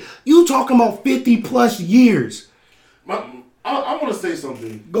shit. You talking about 50 plus years. I want to say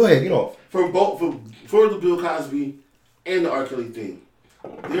something. Go ahead, get off. For the Bill Cosby and the R. Kelly thing,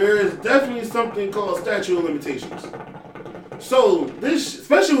 there is definitely something called statute of limitations. So this,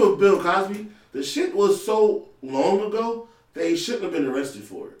 especially with Bill Cosby, the shit was so long ago that he shouldn't have been arrested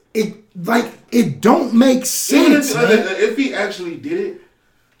for it. It don't make sense. If he actually did it,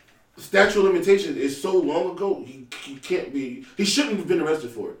 statute of limitations is so long ago, he can't be. He shouldn't have been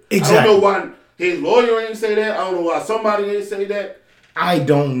arrested for it. Exactly. I don't know why his lawyer ain't say that. I don't know why somebody ain't say that. I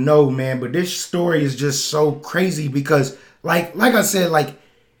don't know, man. But this story is just so crazy because, like I said, like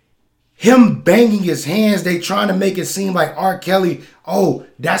him banging his hands, they trying to make it seem like R. Kelly. Oh,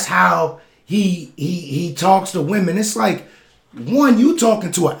 that's how he talks to women. It's like, one, you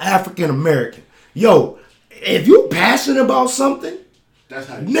talking to an African American. Yo, if you passionate about something.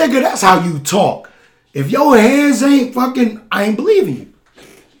 That's how you talk. If your hands ain't fucking, I ain't believing you.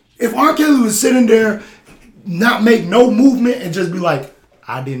 If R. Kelly was sitting there, not make no movement and just be like,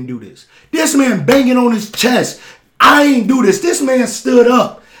 I didn't do this. This man banging on his chest. I ain't do this. This man stood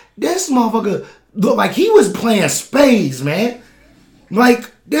up. This motherfucker looked like he was playing spades, man. Like,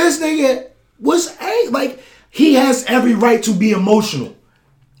 this nigga was, like, he has every right to be emotional.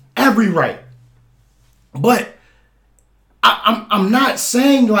 Every right. But I'm not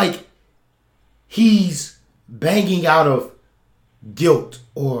saying like he's banging out of guilt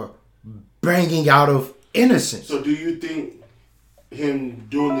or banging out of innocence. So do you think him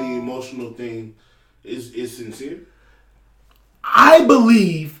doing the emotional thing is sincere? I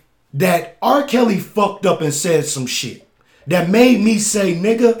believe that R. Kelly fucked up and said some shit that made me say,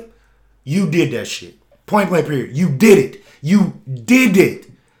 nigga, you did that shit. Point blank period. You did it. You did it.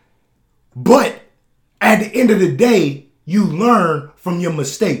 But at the end of the day, you learn from your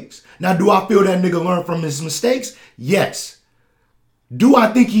mistakes. Now, do I feel that nigga learned from his mistakes? Yes. Do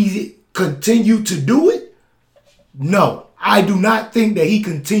I think he continued to do it? No. I do not think that he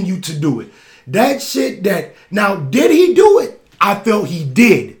continued to do it. That shit that... Now, did he do it? I felt he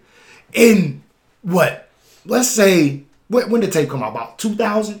did. In what? Let's say... When did tape come out? About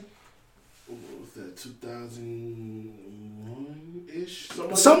 2000? What was that? 2001-ish?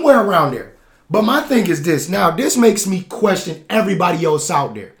 Somewhere around there. But my thing is this. Now, this makes me question everybody else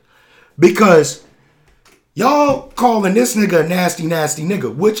out there. Because y'all calling this nigga a nasty, nasty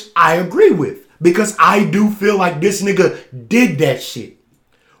nigga. Which I agree with. Because I do feel like this nigga did that shit.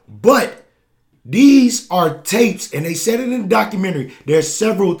 But these are tapes. And they said it in the documentary. There's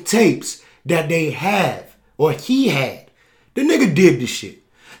several tapes that they have. Or he had. The nigga did this shit.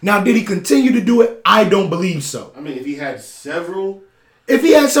 Now, did he continue to do it? I don't believe so. I mean, if he had several...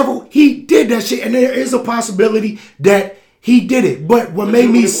 he did that shit, and there is a possibility that he did it. But what made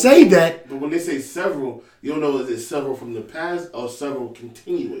me say that... But when they say several, you don't know is it several from the past or several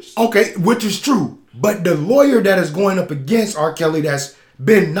continuous. Okay, which is true. But the lawyer that is going up against R. Kelly that's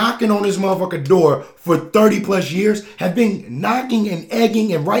been knocking on his motherfucking door for 30 plus years have been knocking and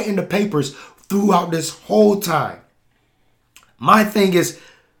egging and writing the papers throughout this whole time. My thing is,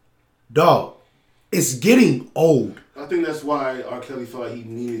 dog, it's getting old. I think that's why R. Kelly felt like he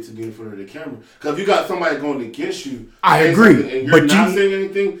needed to be in front of the camera. Because if you got somebody going against you, I agree, and you're not saying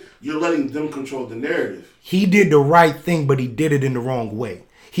anything, you're letting them control the narrative. He did the right thing, but he did it in the wrong way.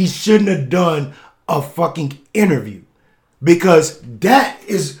 He shouldn't have done a fucking interview. Because that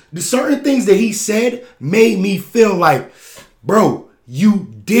is, the certain things that he said made me feel like, bro,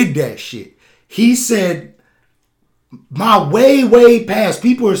 you did that shit. He said, my way past.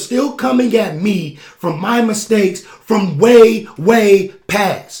 People are still coming at me from my mistakes from way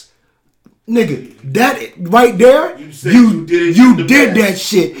past. Nigga, that right there, you did that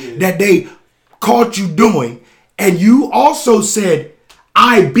shit that they caught you doing. And you also said,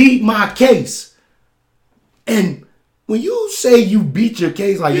 I beat my case. And when you say you beat your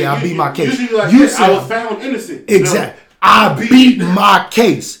case, like, I beat my case. You said, I was found innocent. Exactly. I beat my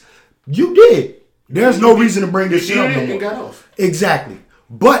case. You did. There's no reason to bring this shit up no more. Got off. Exactly.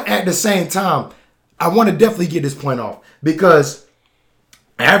 But at the same time, I want to definitely get this point off. Because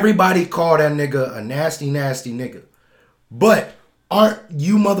everybody call that nigga a nasty, nasty nigga. But aren't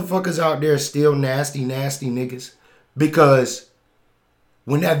you motherfuckers out there still nasty, nasty niggas? Because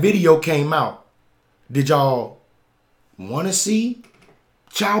when that video came out, did y'all want to see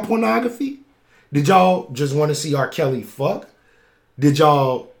child pornography? Did y'all just want to see R. Kelly fuck? Did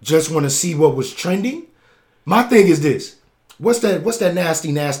y'all just want to see what was trending? My thing is this. What's that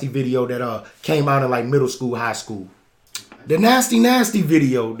nasty video that came out in like middle school, high school? The nasty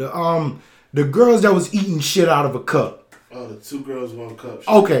video. The girls that was eating shit out of a cup. Oh, the 2 girls, 1 cup.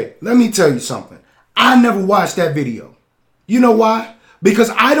 Okay, let me tell you something. I never watched that video. You know why?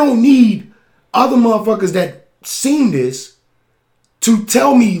 Because I don't need other motherfuckers that seen this to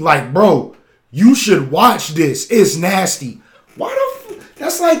tell me like, bro, you should watch this. It's nasty.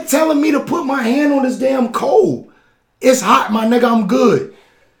 That's like telling me to put my hand on this damn coal. It's hot, my nigga, I'm good.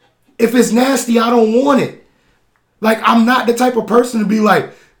 If it's nasty, I don't want it. Like, I'm not the type of person to be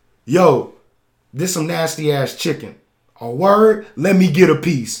like, yo, this some nasty ass chicken. A word, let me get a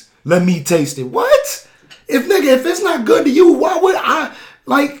piece. Let me taste it. What? If it's not good to you, why would I?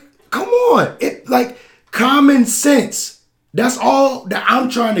 Like, come on. It like common sense. That's all that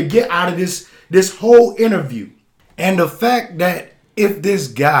I'm trying to get out of this whole interview. And the fact that if this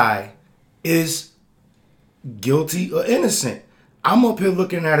guy is guilty or innocent, I'm up here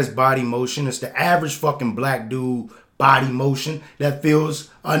looking at his body motion. It's the average fucking black dude body motion that feels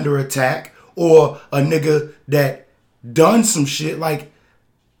under attack, or a nigga that done some shit. Like,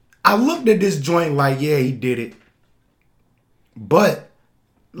 I looked at this joint like, yeah, he did it. But,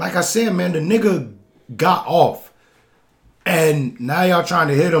 like I said, man, the nigga got off. And now y'all trying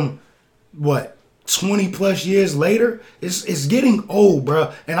to hit him, what, 20 plus years later? It's getting old,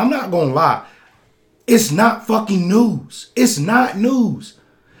 bro. And I'm not gonna lie. It's not fucking news. It's not news.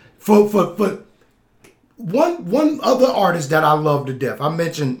 For one other artist that I love to death, I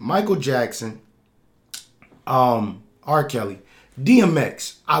mentioned Michael Jackson, R. Kelly,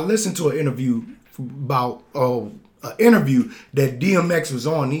 DMX. I listened to an interview about an interview that DMX was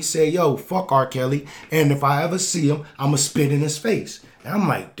on. He said, yo, fuck R. Kelly, and if I ever see him, I'ma spit in his face. And I'm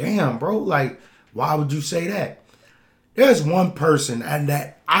like, damn, bro, like, why would you say that? There's one person and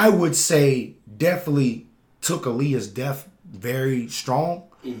that I would say definitely took Aaliyah's death very strong,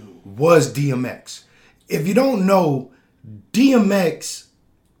 was DMX. If you don't know, DMX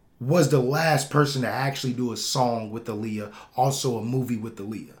was the last person to actually do a song with Aaliyah, also a movie with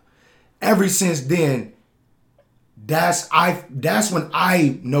Aaliyah. Ever since then, that's when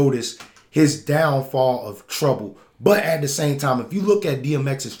I noticed his downfall of trouble. But at the same time, if you look at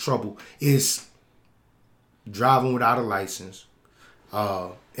DMX's trouble, it's driving without a license,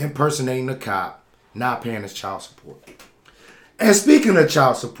 impersonating a cop, not paying his child support. And speaking of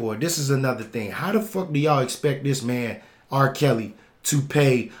child support, this is another thing. How the fuck do y'all expect this man, R. Kelly, to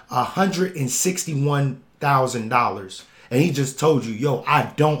pay $161,000? And he just told you, yo,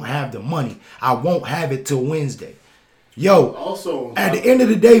 I don't have the money. I won't have it till Wednesday. Yo, also, at the end of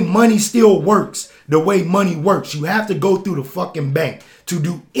the day, money still works the way money works. You have to go through the fucking bank to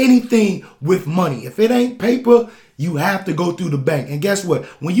do anything with money. If it ain't paper, you have to go through the bank. And guess what?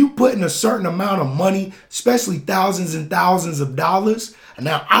 When you put in a certain amount of money, especially thousands and thousands of dollars, and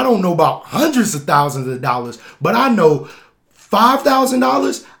now I don't know about hundreds of thousands of dollars, but I know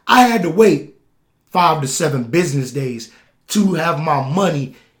 $5,000, I had to wait 5 to 7 business days to have my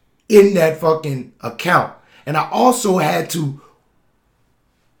money in that fucking account. And I also had to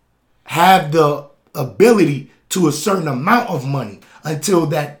have the ability to a certain amount of money until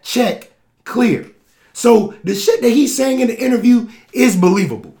that check cleared. So the shit that he's saying in the interview is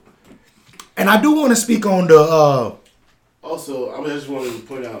believable. And I do want to speak on the... Also, I just wanted to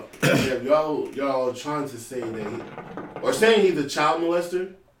point out, y'all trying to say that or saying he's a child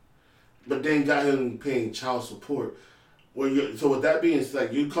molester, but then got him paying child support. So with that being, it's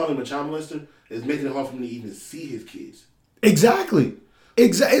like you calling him a child molester is making it hard for him to even see his kids. Exactly.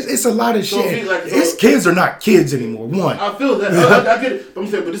 It's a lot of shit. His kids are not kids anymore. One. I feel that. I get it. But I'm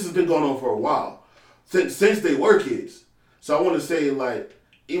saying, but this has been going on for a while. Since they were kids. So I want to say, like,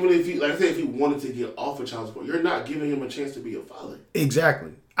 even if he, like I said, if he wanted to get off of child support, you're not giving him a chance to be a father.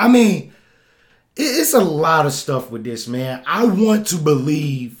 Exactly. I mean, it's a lot of stuff with this, man. I want to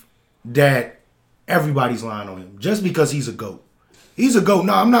believe that everybody's lying on him just because he's a GOAT. He's a GOAT.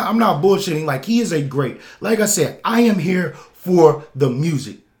 No, I'm not bullshitting. Like, he is a great. Like I said, I am here for the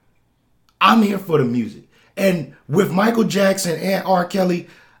music. I'm here for the music. And with Michael Jackson and R. Kelly,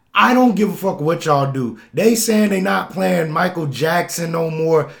 I don't give a fuck what y'all do. They saying they not playing Michael Jackson no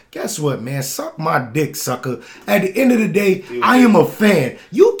more. Guess what, man? Suck my dick, sucker. At the end of the day, I am a fan.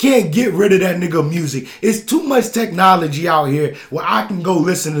 You can't get rid of that nigga music. It's too much technology out here where I can go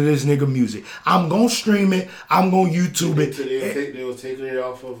listen to this nigga music. I'm going to stream it. I'm going to YouTube it. They was taking it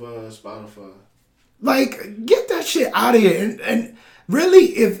off of Spotify. Like, get that shit out of here. And really,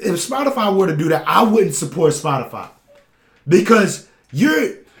 if Spotify were to do that, I wouldn't support Spotify. Because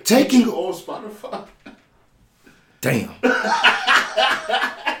you're taking... on Spotify? Damn.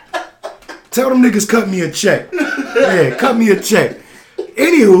 Tell them niggas cut me a check. Yeah, cut me a check.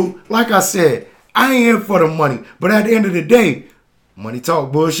 Anywho, like I said, I ain't in for the money. But at the end of the day, money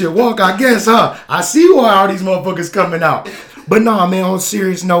talk, bullshit walk, I guess, huh? I see why all these motherfuckers coming out. But nah, man, on a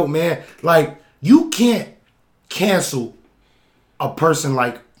serious note, man, like, you can't cancel a person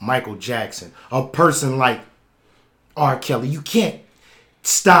like Michael Jackson, a person like R. Kelly. You can't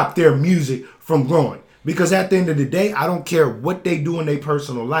stop their music from growing. Because at the end of the day, I don't care what they do in their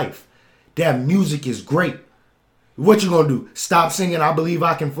personal life. That music is great. What you gonna do? Stop singing I Believe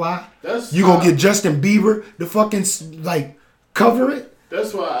I Can Fly? You gonna get Justin Bieber to fucking, like, cover it?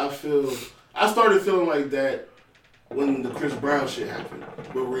 That's why I started feeling like that when the Chris Brown shit happened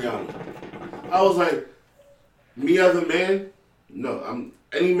with Rihanna. I was like, me as a man, no,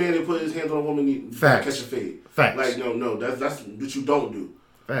 any man that put his hands on a woman needs to catch a fade. Facts. Like, no, that's what you don't do.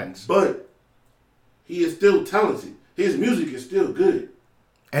 Facts. But he is still talented. His music is still good.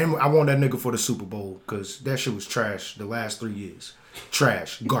 And I want that nigga for the Super Bowl, because that shit was trash the last 3 years.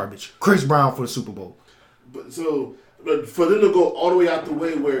 Trash. Garbage. Chris Brown for the Super Bowl. But for them to go all the way out the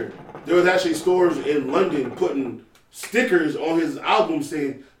way where there was actually stores in London putting stickers on his album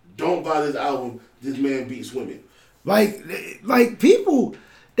saying, "Don't buy this album, this man beats women." Like people,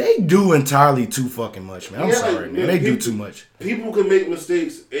 they do entirely too fucking much, man. I'm sorry, man. They do too much. People can make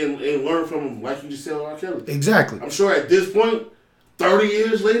mistakes and learn from them, like you just said, R. Kelly. Exactly. I'm sure at this point, 30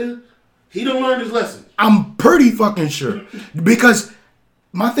 years later, he done learned his lesson. I'm pretty fucking sure. Because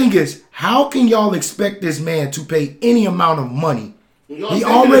my thing is, how can y'all expect this man to pay any amount of money? He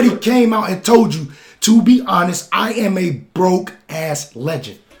already came out and told you, to be honest, I am a broke ass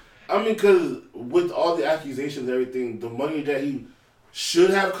legend. I mean, because with all the accusations and everything, the money that he should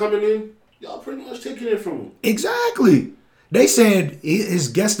have coming in, y'all pretty much taking it from him. Exactly. They said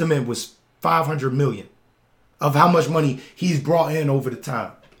his guesstimate was $500 million of how much money he's brought in over the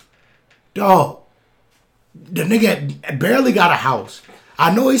time. Dog, the nigga barely got a house.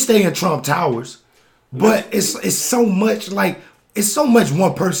 I know he stay in Trump Towers, but it's so much, like, it's so much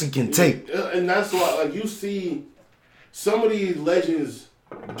one person can take. And that's why, like, you see some of these legends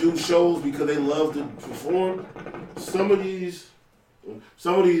do shows because they love to perform. Some of these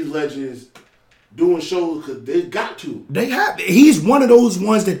legends doing shows because they got to. He's one of those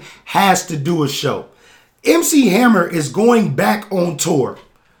ones that has to do a show. MC Hammer is going back on tour.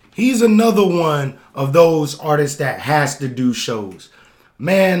 He's another one of those artists that has to do shows.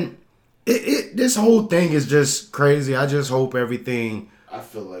 Man, this whole thing is just crazy. I just hope everything... I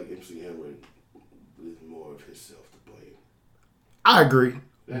feel like MC Hammer is more of himself to blame. I agree.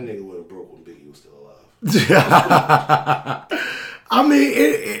 That nigga would have broke when Biggie was still alive.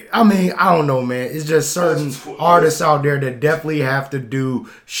 I mean, I don't know, man. It's just certain artists out there that definitely have to do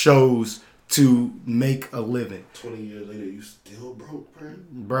shows to make a living. 20 years later, you still broke, bro?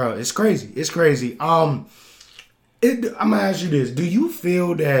 Bro, it's crazy. It's crazy. I'm gonna ask you this: do you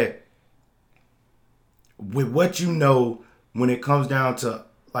feel that with what you know, when it comes down to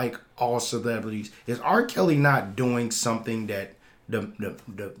like all celebrities, is R. Kelly not doing something that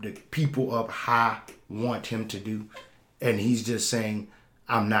the people up high want him to do, and he's just saying,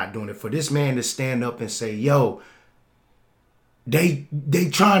 "I'm not doing it"? For this man to stand up and say, "Yo, they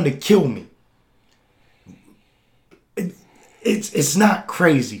trying to kill me." It's not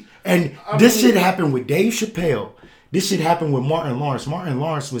crazy. And this shit happened with Dave Chappelle. This shit happened with Martin Lawrence. Martin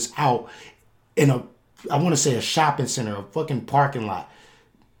Lawrence was out in a shopping center, a fucking parking lot,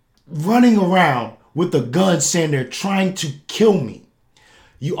 running around with a gun saying they're trying to kill me.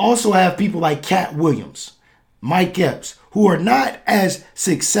 You also have people like Cat Williams, Mike Epps, who are not as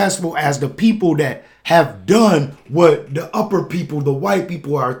successful as the people that have done what the upper people, the white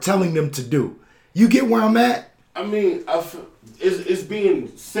people, are telling them to do. You get where I'm at? I mean, it's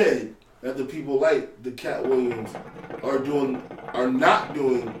being said that the people like the Cat Williams are not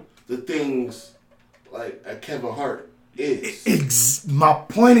doing the things like a Kevin Hart is. My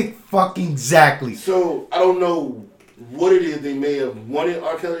point fucking exactly. So I don't know what it is they may have wanted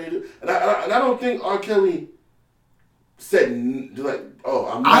R. Kelly to do, and I don't think R. Kelly said like, "Oh,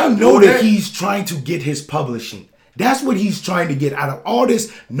 I'm not." I know that he's trying to get his publishing. That's what he's trying to get out of all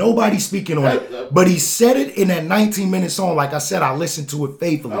this. Nobody's speaking on it, but he said it in that 19-minute song. Like I said, I listened to it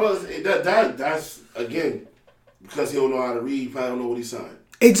faithfully. That's again because he don't know how to read. He probably don't know what he signed.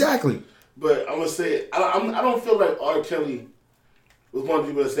 Exactly. But I'm gonna say I don't feel like R. Kelly was one of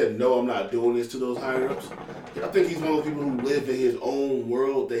the people that said, "No, I'm not doing this" to those higher ups. I think he's one of those people who live in his own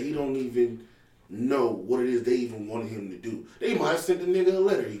world that he don't even know what it is they even wanted him to do. They might have sent the nigga a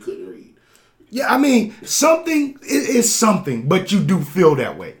letter he couldn't read. Yeah, I mean, something is something, but you do feel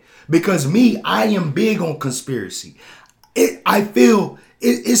that way. Because me, I am big on conspiracy. I feel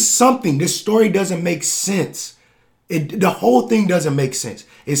it's something. This story doesn't make sense. The whole thing doesn't make sense.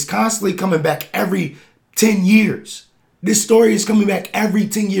 It's constantly coming back every 10 years. This story is coming back every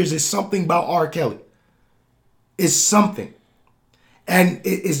 10 years. It's something about R. Kelly. It's something. And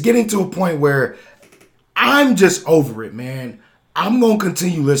it's getting to a point where I'm just over it, man. I'm going to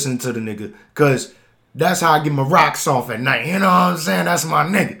continue listening to the nigga because that's how I get my rocks off at night. You know what I'm saying? That's my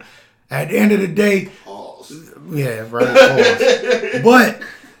nigga. At the end of the day, yeah, right. Pause. But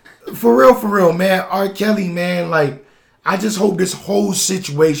for real, man, R. Kelly, man, like, I just hope this whole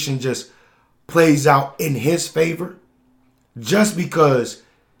situation just plays out in his favor. Just because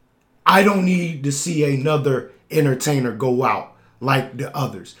I don't need to see another entertainer go out like the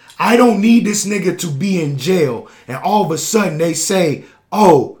others. I don't need this nigga to be in jail and all of a sudden they say,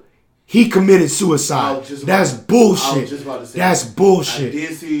 oh, he committed suicide. That's bullshit. I was just about to say that's bullshit. I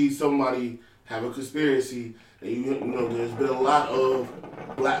did see somebody have a conspiracy, and you know, there's been a lot of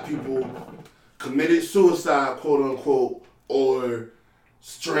black people committed suicide, quote unquote, or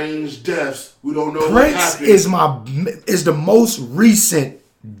strange deaths. We don't know what happened. Prince is the most recent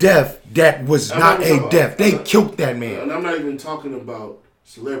death that was not a death. They killed that man. And I'm not even talking about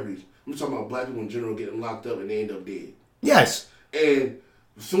celebrities. I'm talking about black people in general getting locked up and they end up dead. Yes. And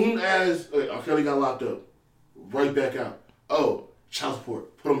as soon as R. Kelly got locked up, right back out. Oh, child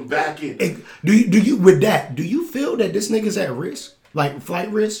support. Put him back in. Do you feel that this nigga's at risk? Like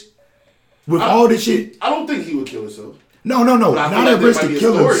flight risk? With all this shit? I don't think he would kill himself. No. Not at risk to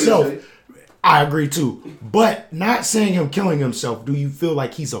kill himself. I agree too. But not saying him killing himself, do you feel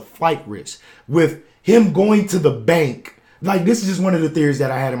like he's a flight risk? With him going to the bank, like this is just one of the theories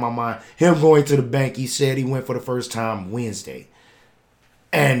that I had in my mind. Him going to the bank, he said he went for the first time Wednesday.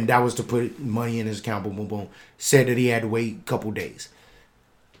 And that was to put money in his account, boom, boom, boom. Said that he had to wait a couple days.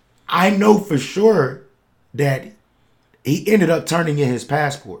 I know for sure that he ended up turning in his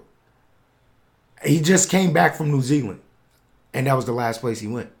passport. He just came back from New Zealand. And that was the last place he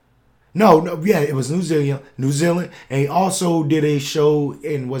went. No, it was New Zealand. And he also did a show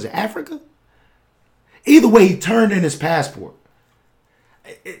in, was it Africa? Either way, he turned in his passport.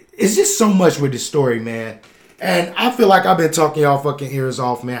 It's just so much with this story, man. And I feel like I've been talking y'all fucking ears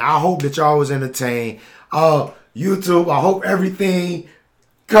off, man. I hope that y'all was entertained. YouTube, I hope everything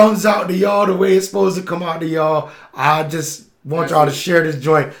comes out to y'all the way it's supposed to come out to y'all. I just want y'all to share this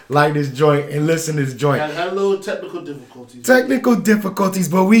joint, like this joint, and listen to this joint. Had a little technical difficulties. Technical difficulties,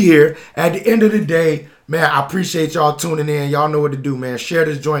 but we here. At the end of the day, man, I appreciate y'all tuning in. Y'all know what to do, man. Share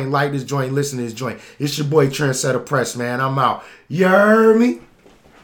this joint, like this joint, listen to this joint. It's your boy Trendsetter Press, man. I'm out. You heard me?